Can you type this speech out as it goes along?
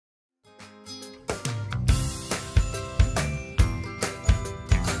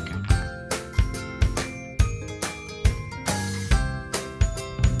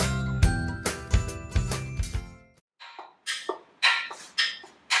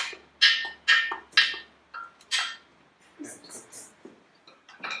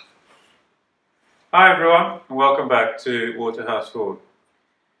Hi everyone, and welcome back to Waterhouse Forde.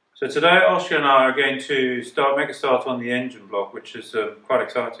 So today Oscar and I are going to make a start on the engine block, which is quite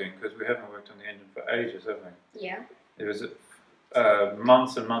exciting because we haven't worked on the engine for ages, have we? Yeah. It was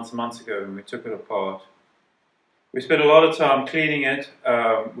months and months ago when we took it apart. We spent a lot of time cleaning it.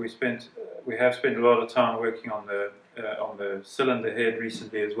 We have spent a lot of time working on the cylinder head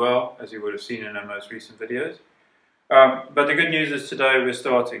recently as well, as you would have seen in our most recent videos. But the good news is today we're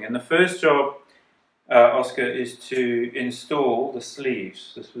starting, and the first job, Oscar, is to install the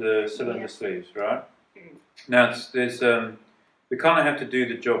sleeves, the cylinder sleeves, right? Now we kind of have to do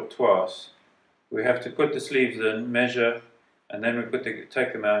the job twice. We have to put the sleeves in, measure, and then we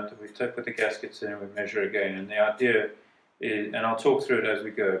take them out. We put the gaskets in, and we measure again. And the idea is, and I'll talk through it as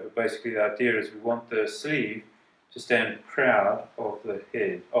we go. But basically, the idea is we want the sleeve to stand proud of the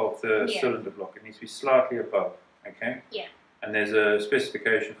head of the cylinder block. It needs to be slightly above. Okay. Yeah. And there's a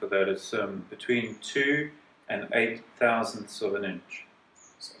specification for that. It's between 2 and 8 thousandths of an inch.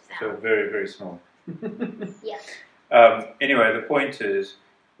 So very, very small. Yeah. Anyway, the point is,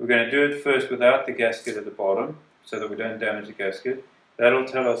 we're going to do it first without the gasket at the bottom, so that we don't damage the gasket. That'll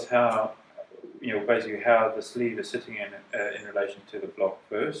tell us how, basically how the sleeve is sitting in relation to the block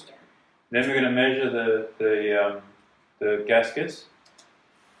first. Then we're going to measure the gaskets.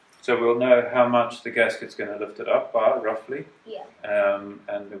 So we'll know how much the gasket's going to lift it up by, roughly. Yeah.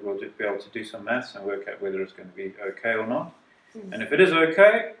 And we'll just be able to do some maths and work out whether it's going to be okay or not. And if it is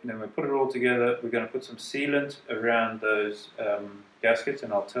okay, then we put it all together. We're going to put some sealant around those gaskets,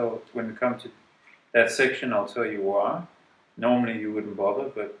 and when we come to that section, I'll tell you why. Normally you wouldn't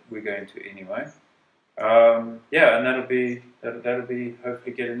bother, but we're going to anyway. Yeah, and that'll be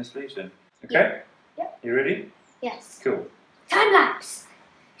hopefully getting the sleeves in. Okay? Yeah. You ready? Yes. Cool. Time lapse.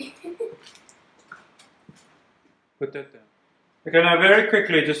 Put that down. Okay, now very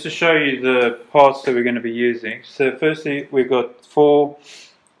quickly, just to show you the parts that we're going to be using. So firstly, we've got 4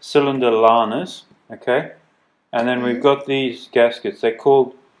 cylinder liners, okay? And then we've got these gaskets.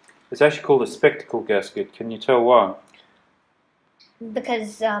 It's actually called a spectacle gasket. Can you tell why?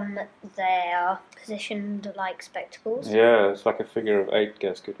 Because they are positioned like spectacles. Yeah, it's like a figure of 8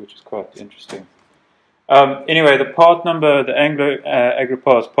 gasket, which is quite interesting. Anyway, the part number, the Anglo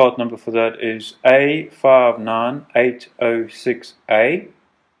Agriparts part number for that is A59806A.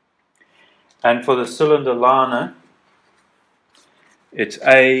 And for the cylinder liner, it's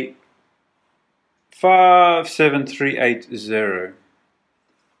A57380.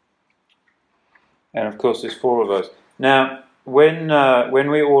 And of course, there's 4 of those. Now, when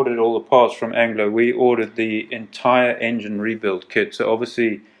we ordered all the parts from Anglo, we ordered the entire engine rebuild kit. So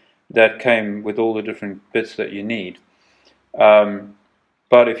obviously, that came with all the different bits that you need.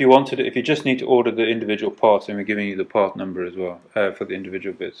 But if you just need to order the individual parts, then we're giving you the part number as well for the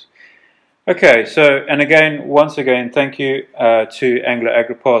individual bits. Okay, so, and again, once again, thank you to Anglo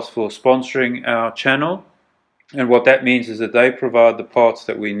Agriparts for sponsoring our channel. And what that means is that they provide the parts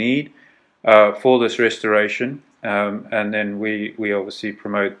that we need for this restoration, and then we obviously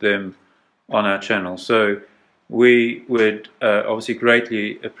promote them on our channel. So we would obviously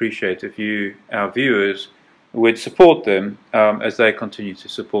greatly appreciate if you, our viewers, would support them as they continue to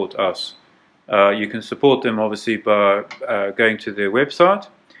support us. You can support them obviously by going to their website,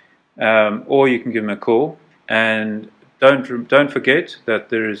 or you can give them a call. And don't forget that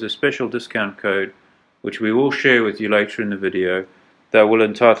there is a special discount code which we will share with you later in the video that will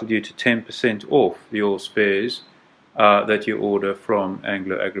entitle you to 10% off your spares that you order from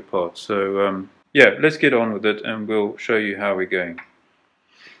Anglo Agriparts. So yeah, let's get on with it and we'll show you how we're going.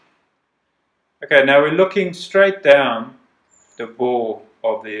 Okay, now we're looking straight down the bore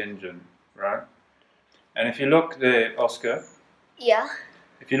of the engine, right? And if you look there, Oscar. Yeah.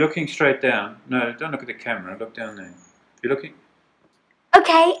 If you're looking straight down, no, don't look at the camera, look down there. If you're looking.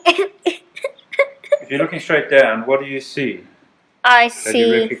 Okay. If you're looking straight down, what do you see? I that see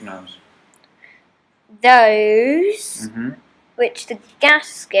you recognize? Those, which the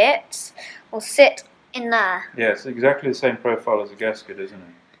gaskets will sit in there. Yeah, it's exactly the same profile as a gasket, isn't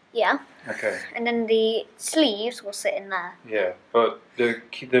it? Yeah. Okay. And then the sleeves will sit in there. Yeah, but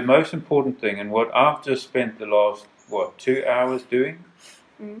the most important thing, and what I've just spent the last, 2 hours doing,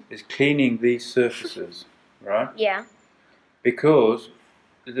 is cleaning these surfaces, right? Yeah. Because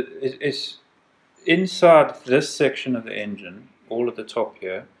it's inside this section of the engine, all at the top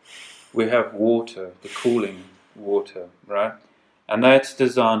here, we have water, the cooling water, right? And that's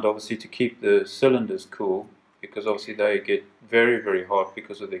designed obviously to keep the cylinders cool, because obviously they get very, very hot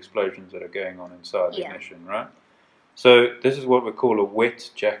because of the explosions that are going on inside the ignition, right? So this is what we call a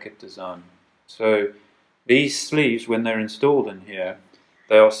wet jacket design. So these sleeves, when they're installed in here,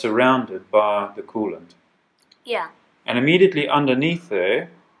 they are surrounded by the coolant. Yeah. And immediately underneath there,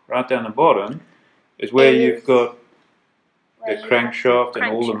 right down the bottom, is where you've got the crankshaft and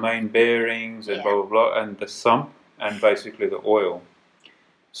all the main bearings and blah blah blah, and the sump and basically the oil.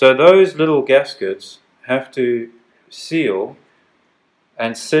 So those little gaskets have to seal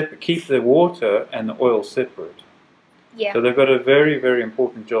and keep the water and the oil separate. Yeah. So they've got a very, very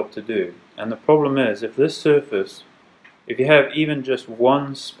important job to do. And the problem is, if this surface, if you have even just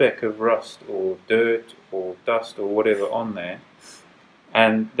one speck of rust or dirt or dust or whatever on there,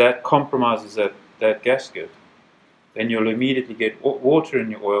 and that compromises that gasket, then you'll immediately get water in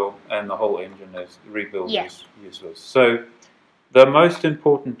your oil and the whole engine is useless. So the most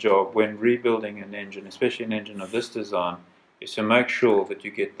important job when rebuilding an engine, especially an engine of this design, is to make sure that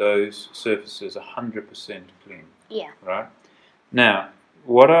you get those surfaces 100% clean. Yeah. Right? Now,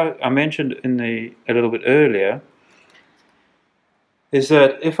 what I mentioned a little bit earlier is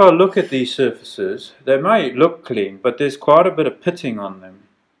that if I look at these surfaces, they may look clean, but there's quite a bit of pitting on them.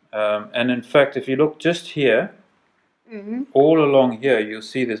 And in fact, if you look just here, all along here, you'll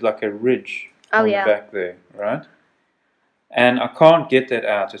see there's like a ridge on the back there, right? And I can't get that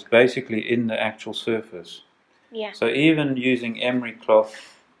out. It's basically in the actual surface. Yeah. So even using emery cloth,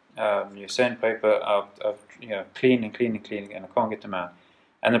 your sandpaper, I've cleaning, and I can't get them out.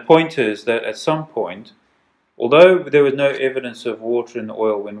 And the point is that at some point, although there was no evidence of water in the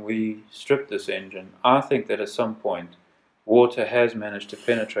oil when we stripped this engine, I think that at some point water has managed to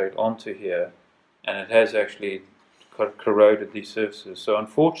penetrate onto here, and it has actually corroded these surfaces. So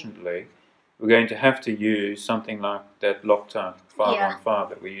unfortunately, we're going to have to use something like that Loctite 515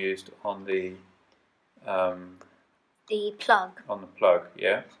 that we used on the plug. On the plug,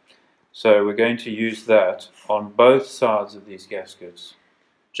 yeah. So we're going to use that on both sides of these gaskets,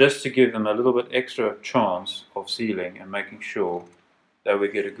 just to give them a little bit extra chance of sealing and making sure that we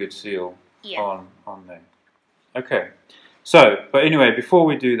get a good seal on there. Okay. So, but anyway, before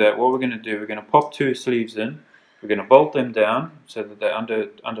we do that, what we're going to do, we're going to pop 2 sleeves in. We're going to bolt them down so that they're under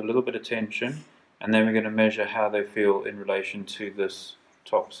a little bit of tension, and then we're going to measure how they feel in relation to this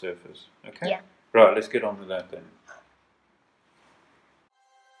top surface. Okay? Yeah. Right, let's get on with that then.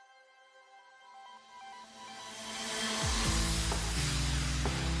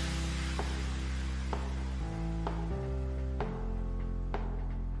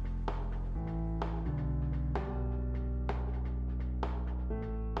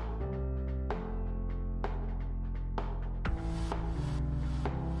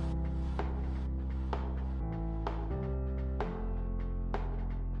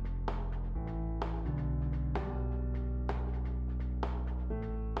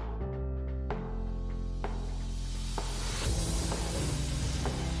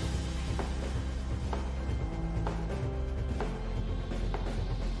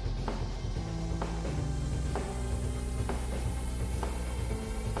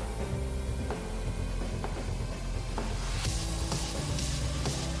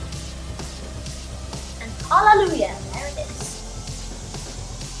 Hallelujah, there it is.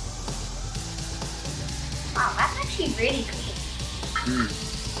 Wow, that's actually really clean.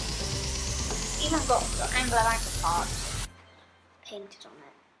 It's even got the Anglo Agriparts painted on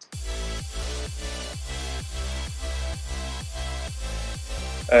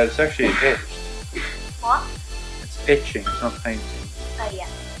it. It's actually etched. What? It's etching, it's not painting. Oh yeah.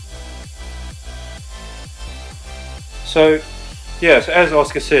 So, yes, as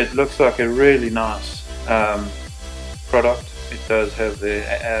Oscar said, it looks like a really nice product. It does have the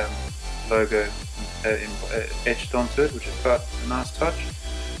logo etched onto it, which is quite a nice touch.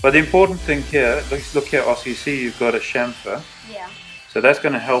 But the important thing here, look here, Oscar, you see you've got a chamfer. Yeah. So that's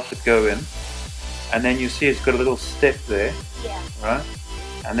going to help it go in. And then you see it's got a little step there. Yeah. Right?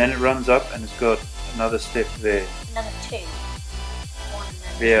 And then it runs up and it's got another step there. Another 2.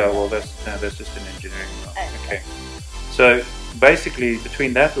 Yeah, well that's just an engineering line. Oh, okay. So basically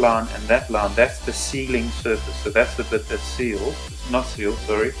between that line and that line, that's the sealing surface. So that's the bit that's sealed, not sealed,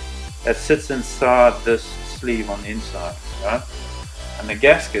 sorry, that sits inside this sleeve on the inside, right? And the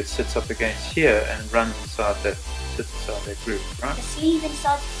gasket sits up against here and runs inside that, sits inside that groove, right? The sleeve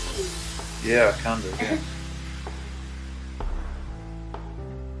inside the sleeve. Yeah, kind of, yeah.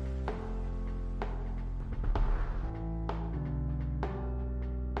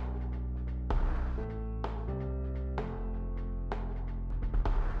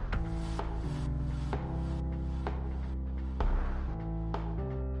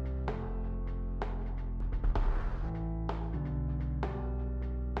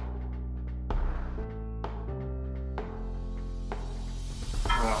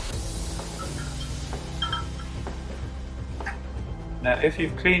 Now if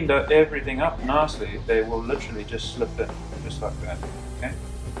you've cleaned everything up nicely, they will literally just slip in, just like that, okay?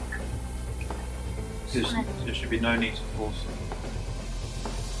 There should be no need to force it.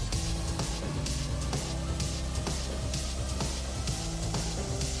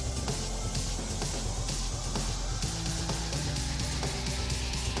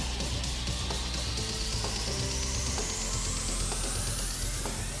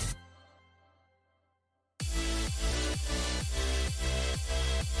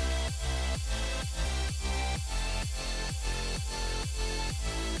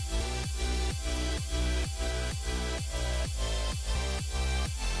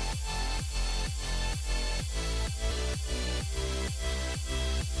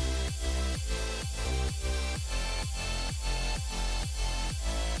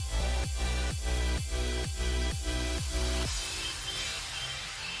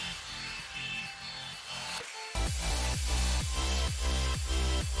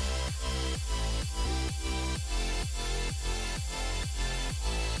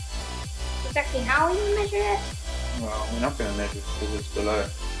 Exactly how are you going to measure it? Well, we're not going to measure it because it's below.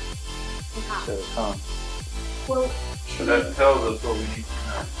 So it can't. Well, so that tells us what we need to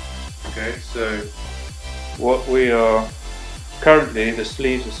know. Okay, so what we are currently, the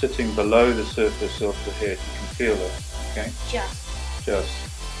sleeves are sitting below the surface of the head. You can feel it. Okay. Just.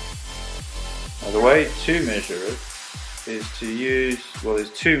 Now the way to measure it is to use. Well,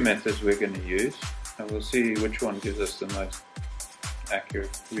 there's two methods we're going to use, and we'll see which one gives us the most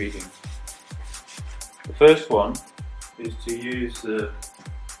accurate reading. The first one is to use the.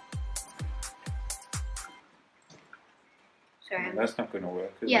 Sorry. That's not going to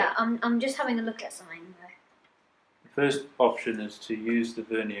work. Yeah, I'm just having a look at something though. The first option is to use the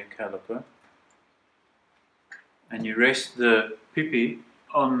vernier caliper, and you rest the pipi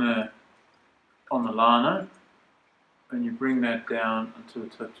on the liner, and you bring that down until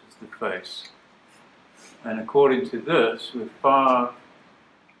it touches the face. And according to this, we're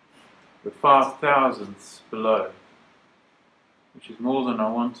 5/1000ths below, which is more than I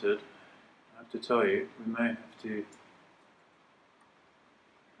wanted. I have to tell you,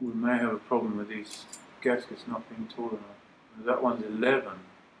 we may have a problem with these gaskets not being tall enough. That one's 11.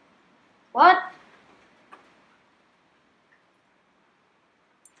 What?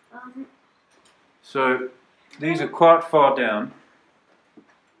 So these are quite far down,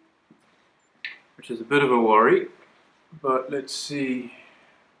 which is a bit of a worry, but let's see.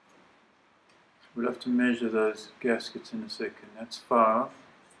 We'll have to measure those gaskets in a second. That's 5. I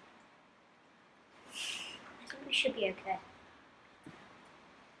think we should be okay.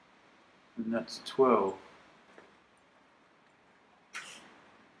 And that's 12.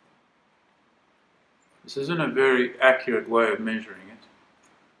 This isn't a very accurate way of measuring it.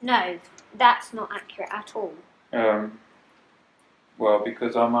 No, that's not accurate at all. Well,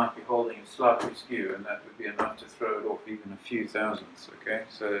 because I might be holding it slightly askew, and that would be enough to throw it off even a few thousandths, okay?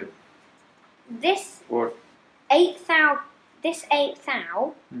 So this 8 thou,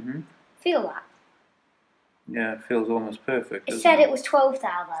 feel that? Yeah, it feels almost perfect. It said it was 12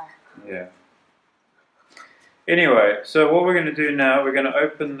 thou there. Yeah. Anyway, so what we're going to do now, we're going to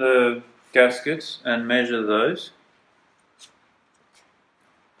open the gaskets and measure those.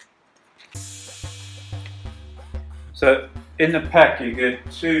 So in the pack you get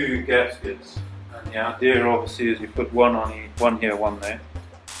 2 gaskets, and the idea obviously is you put one on each, one here, one there.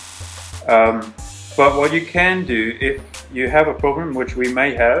 But what you can do if you have a problem, which we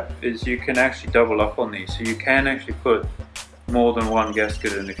may have, is you can actually double up on these. So you can actually put more than one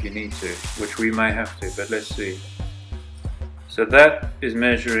gasket in if you need to, which we may have to, but let's see. So that is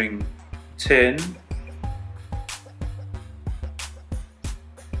measuring 10,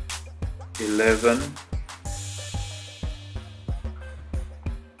 11,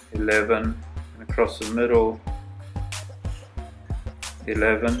 11, and across the middle,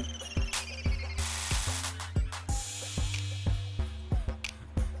 11,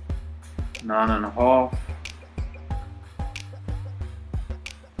 9.5,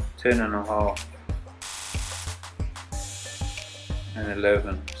 10.5, and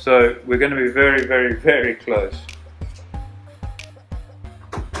 11. So we're going to be very, very, very close.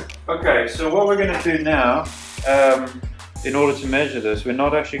 Okay, so what we're going to do now, in order to measure this, we're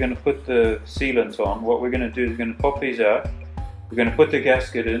not actually going to put the sealant on. What we're going to do is we're going to pop these out, we're going to put the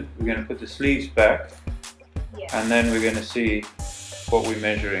gasket in, we're going to put the sleeves back, and then we're going to see what we're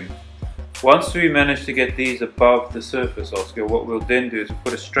measuring. Once we manage to get these above the surface, Oscar, what we'll then do is we'll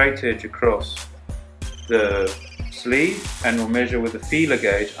put a straight edge across the sleeve, and we'll measure with a feeler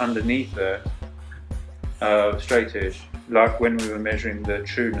gauge underneath that straight edge, like when we were measuring the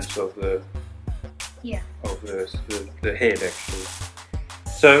trueness of the Yeah. of the head actually.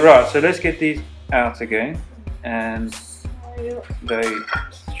 So right, so let's get these out again, and So they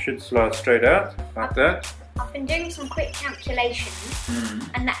should slide straight out like that. I've been doing some quick calculations,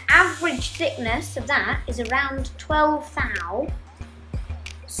 and the average thickness of that is around 12 thou.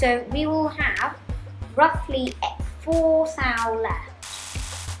 So we will have roughly 4 thou left.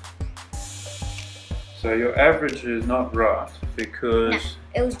 So your average is not right because... No,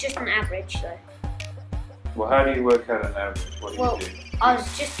 it was just an average though. Well, how do you work out an average? What do you do? I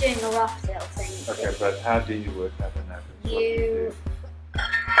was just doing a rough little thing. Okay, but how do you work out an average?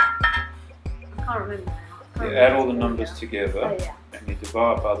 I can't remember now. You add all the numbers together, Oh yeah. and you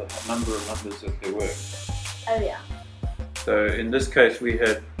divide by the number of numbers that there were. Oh yeah. So in this case we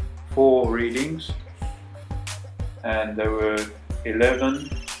had 4 readings, and there were 11,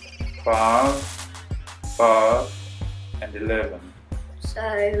 5, 5, and 11. So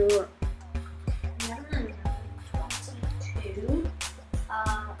 11, 22.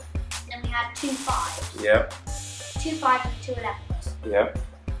 Then we had 2 5s. Yep. 2 5s and 2 11s. Yep.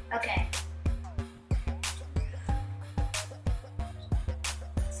 Okay.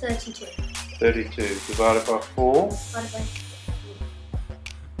 32. 32 divided by 4. Divided by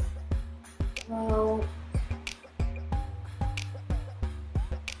 4. Well,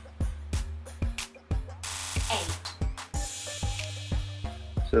 8.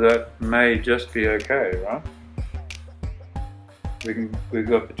 So that may just be okay, right? We've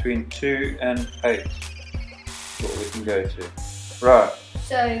got between 2 and 8. What we can go to. Right.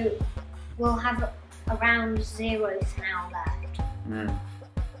 So we'll have around 0 now left.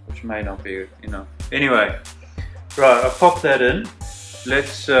 Which may not be enough. Anyway, right, I'll pop that in.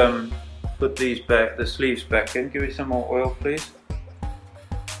 Let's put these back, the sleeves back in. Give me some more oil, please.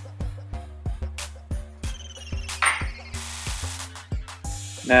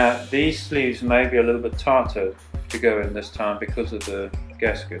 Now, these sleeves may be a little bit tighter to go in this time because of the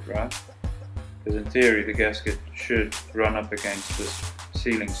gasket, right? Because in theory, the gasket should run up against this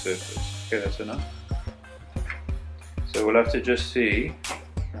sealing surface. Okay, that's enough. So we'll have to just see,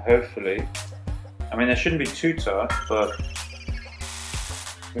 hopefully. I mean, they shouldn't be too tight, but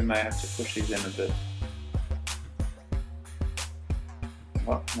we may have to push these in a bit.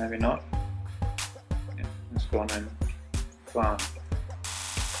 Well, maybe not. Yeah, it's gone in fine.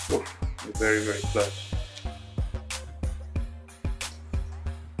 Oof, we're very, very close.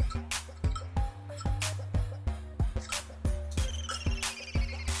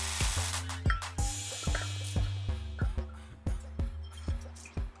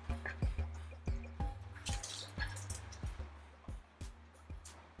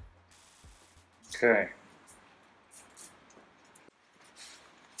 Okay.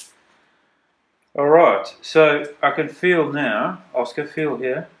 Alright, so I can feel now, Oscar, feel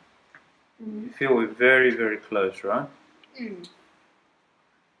here. You feel we're very, very close, right?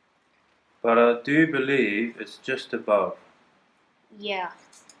 But I do believe it's just above. Yeah.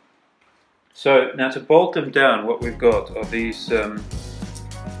 So now to bolt them down, what we've got are these, these are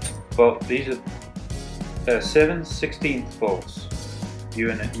 7/16 bolts,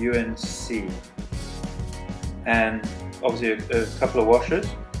 UNC, and obviously a couple of washers.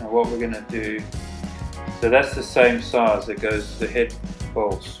 And what we're going to do, so that's the same size that goes to the head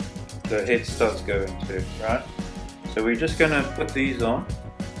bolts, the head studs go into, right? So we're just going to put these on,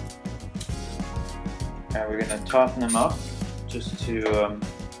 and we're going to tighten them up just to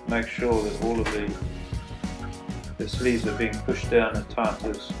make sure that all of the sleeves are being pushed down as tight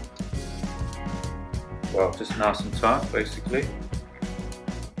as, well, just nice and tight basically.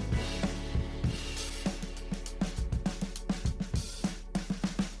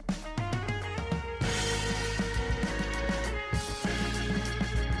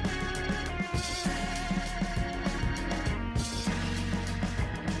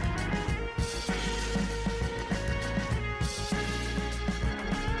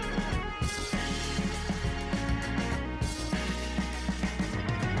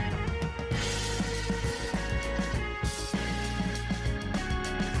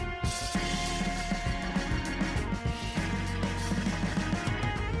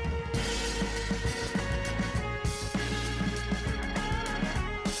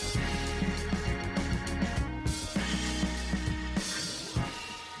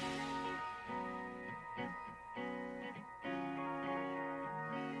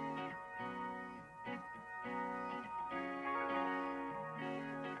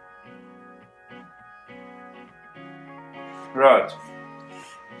 Right,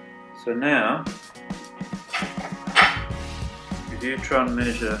 so now if you try and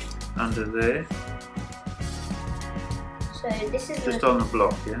measure under there, So this is Just on the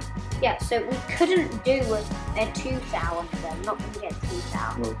block, yeah? Yeah, so we couldn't do a 2 thou under there. I'm not going to get 3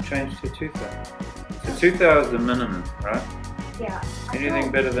 thou. Well, change to 2 thou. So 2 thou is the minimum, right? Yeah. Anything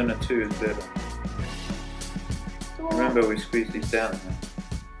better than a 2 is better. Remember, we squeeze these down now.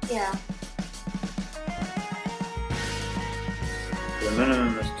 Yeah. So the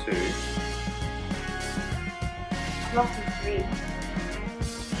minimum is 2. I've lost them 3. There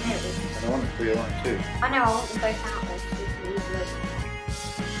it is. I don't want a 3, I want a 2. I know, I want them both out there so we can use them.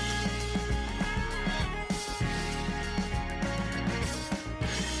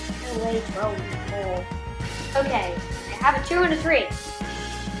 No way to roll 4. Okay, I have a 2 and a 3.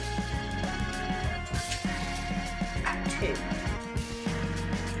 2.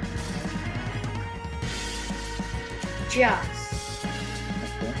 Just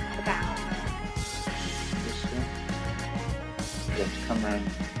Okay. about. This one. Let's come around.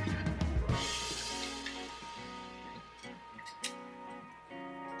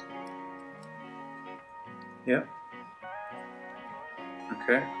 Yep.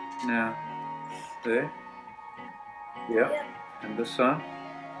 Okay. Now, there. Yep. Yep. And this side.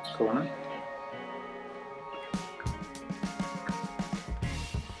 This corner.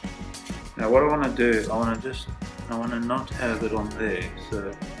 Now what I want to do, I want to not have it on there,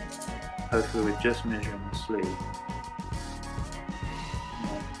 so hopefully we're just measuring the sleeve.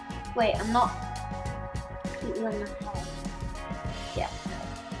 Wait, I'm not completely on the head. Yeah.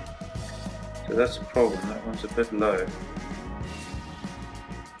 So that's the problem, that one's a bit low.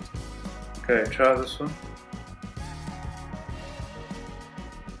 Okay, try this one.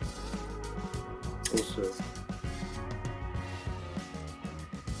 Also.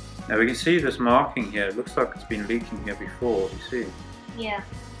 Now we can see this marking here, it looks like it's been leaking here before, you see? Yeah.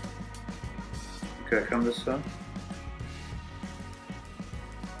 Okay, come this side.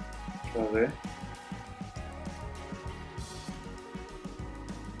 Try there.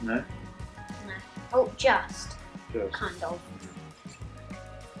 No? No. Oh, just. Just. Kind of.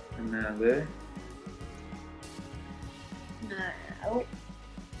 And now there. No.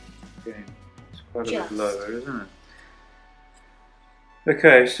 Okay, it's quite a Just. bit lower, isn't it?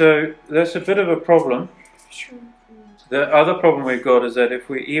 Okay, so that's a bit of a problem. The other problem we've got is that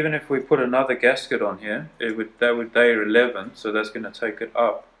even if we put another gasket on here, that would layer 11, so that's going to take it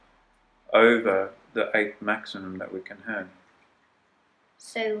up over the 8 maximum that we can have.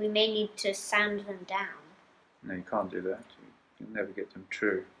 So we may need to sand them down. No, you can't do that. You can never get them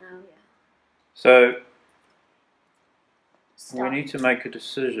true. Oh yeah. So Stop. we need to make a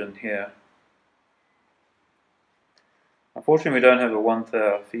decision here. Unfortunately, we don't have a 1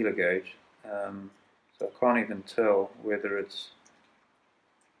 thou feeler gauge, so I can't even tell whether it's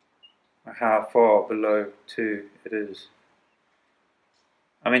how far below 2 it is.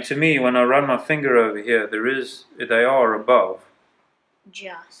 I mean, to me, when I run my finger over here, they are above,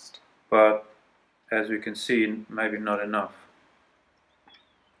 Just. but as we can see, maybe not enough.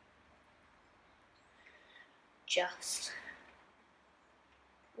 Just.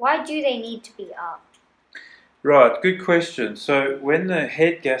 Why do they need to be up? Right, good question. So when the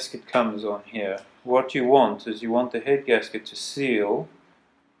head gasket comes on here, what you want is you want the head gasket to seal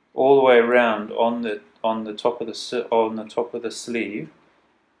all the way around on the top of the sleeve,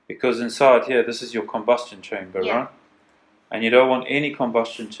 because inside here this is your combustion chamber, Yeah. right? And you don't want any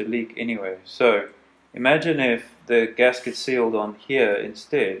combustion to leak anyway. So imagine if the gasket sealed on here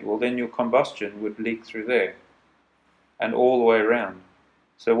instead. Well, then your combustion would leak through there and all the way around.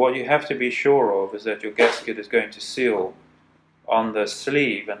 So what you have to be sure of is that your gasket is going to seal on the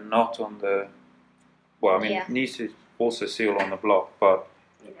sleeve and not on the, well, I mean, Yeah. it needs to also seal on the block, but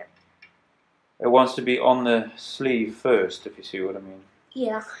Yeah. it wants to be on the sleeve first, if you see what I mean.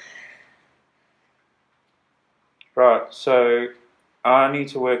 Yeah. Right, so I need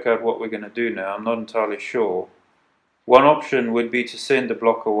to work out what we're going to do now. I'm not entirely sure. One option would be to send the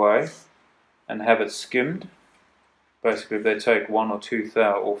block away and have it skimmed. Basically, if they take 1 or 2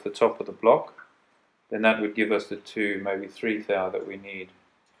 thou off the top of the block, then that would give us the 2, maybe 3 thou that we need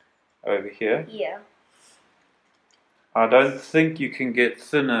over here. Yeah. I don't think you can get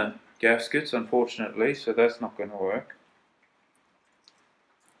thinner gaskets, unfortunately, so that's not going to work.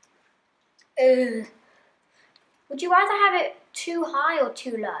 Would you rather have it too high or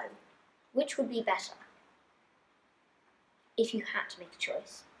too low? Which would be better? If you had to make a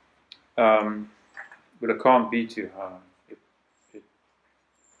choice. But it can't be too high.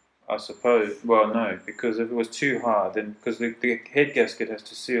 I suppose, well, no, because if it was too high, then because the head gasket has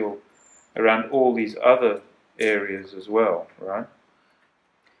to seal around all these other areas as well, right?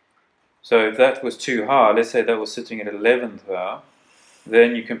 So if that was too high, let's say that was sitting at 11 thou,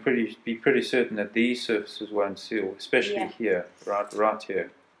 then you can be pretty certain that these surfaces won't seal, especially here, right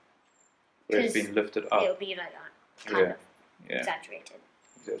here, where it's been lifted up. It'll be like that, kind of exaggerated.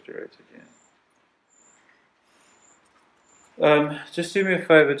 Exaggerated, yeah. Just do me a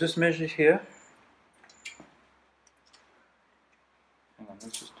favour, just measure here. Hang on,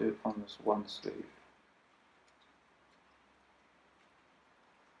 let's just do it on this one sleeve.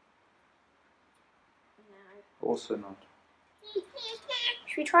 No. Also not.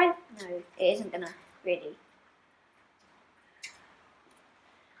 Should we try? No, it isn't gonna really.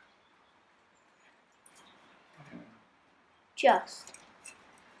 Just.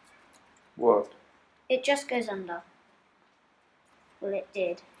 What? It just goes under. Well, it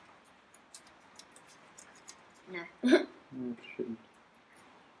did. No. No, it shouldn't.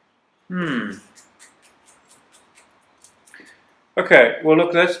 Okay, well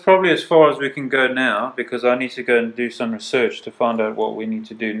look, that's probably as far as we can go now, because I need to go and do some research to find out what we need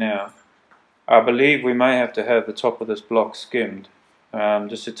to do now. I believe we may have to have the top of this block skimmed,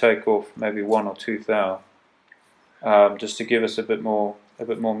 just to take off maybe 1 or 2 thou, just to give us a bit more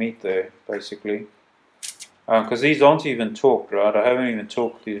meat there, basically. Because these aren't even torqued, right? I haven't even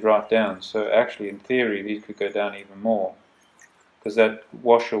torqued these right down, so actually in theory these could go down even more, because that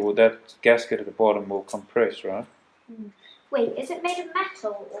washer or that gasket at the bottom will compress, right? Wait, is it made of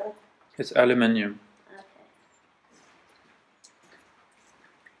metal or? It's aluminium. Okay.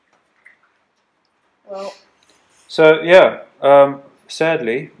 Well. So yeah,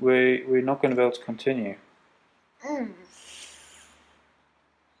 sadly we're not going to be able to continue.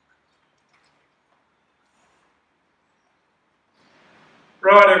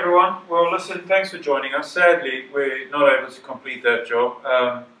 Right, everyone. Well, listen, thanks for joining us. Sadly, we're not able to complete that job.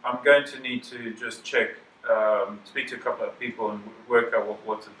 I'm going to need to just check, speak to a couple of people and work out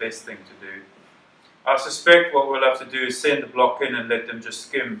what's the best thing to do. I suspect what we'll have to do is send the block in and let them just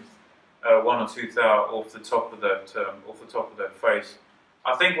skim 1 or 2 thou off the top of that face.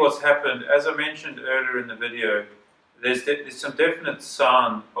 I think what's happened, as I mentioned earlier in the video, there's some definite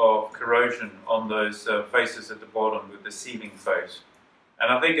sign of corrosion on those faces at the bottom with the sealing face. And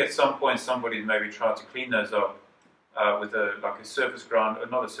I think at some point somebody maybe tried to clean those up with like a surface grinder,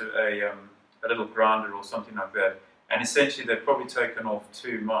 not a little grinder or something like that. And essentially they've probably taken off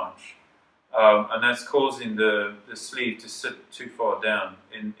too much. And that's causing the sleeve to sit too far down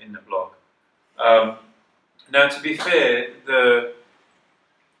in the block. Now, to be fair, there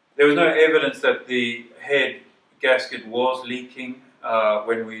was no evidence that the head gasket was leaking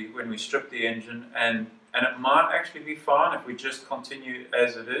when we stripped the engine, and it might actually be fine if we just continue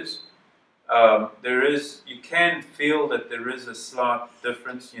as it is. You can feel that there is a slight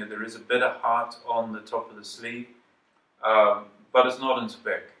difference. There is a bit of height on the top of the sleeve, but it's not in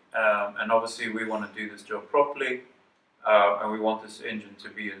spec. And obviously, we want to do this job properly, and we want this engine to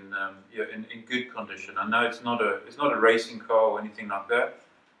be in good condition. I know it's not a racing car or anything like that,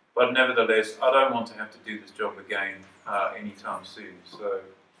 but nevertheless, I don't want to have to do this job again anytime soon. So,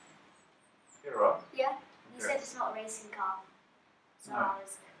 you're right. Yeah, you said it's not a racing car. So I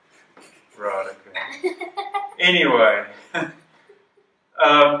was. Right. Okay. Anyway.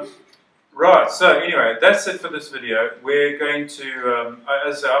 Right, so anyway, that's it for this video. We're going to,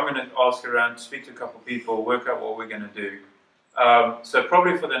 as I say, I'm going to ask around, speak to a couple of people, work out what we're going to do. So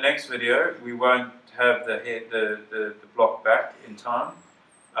probably for the next video, we won't have the block back in time.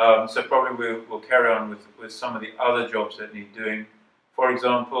 So probably we'll carry on with some of the other jobs that need doing. For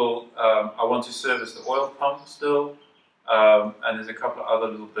example, I want to service the oil pump still, and there's a couple of other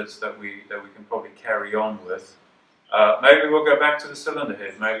little bits that we can probably carry on with. Maybe we'll go back to the cylinder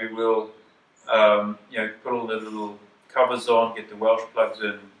head. Maybe we'll put all the little covers on, get the Welsh plugs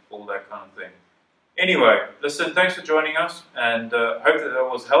in, all that kind of thing. Anyway, listen, thanks for joining us, and hope that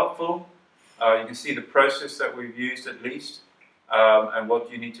was helpful. You can see the process that we've used at least, and what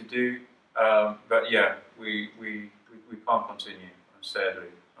you need to do. But yeah, we can't continue,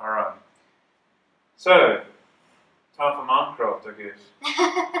 sadly. All right. So, time for Minecraft, I guess.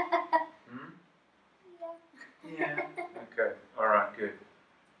 Yeah. Okay. All right. Good.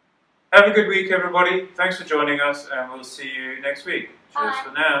 Have a good week, everybody. Thanks for joining us, and we'll see you next week. Cheers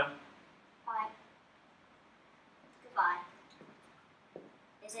for now. Bye. Goodbye.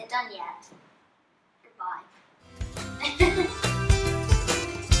 Is it done yet? Goodbye.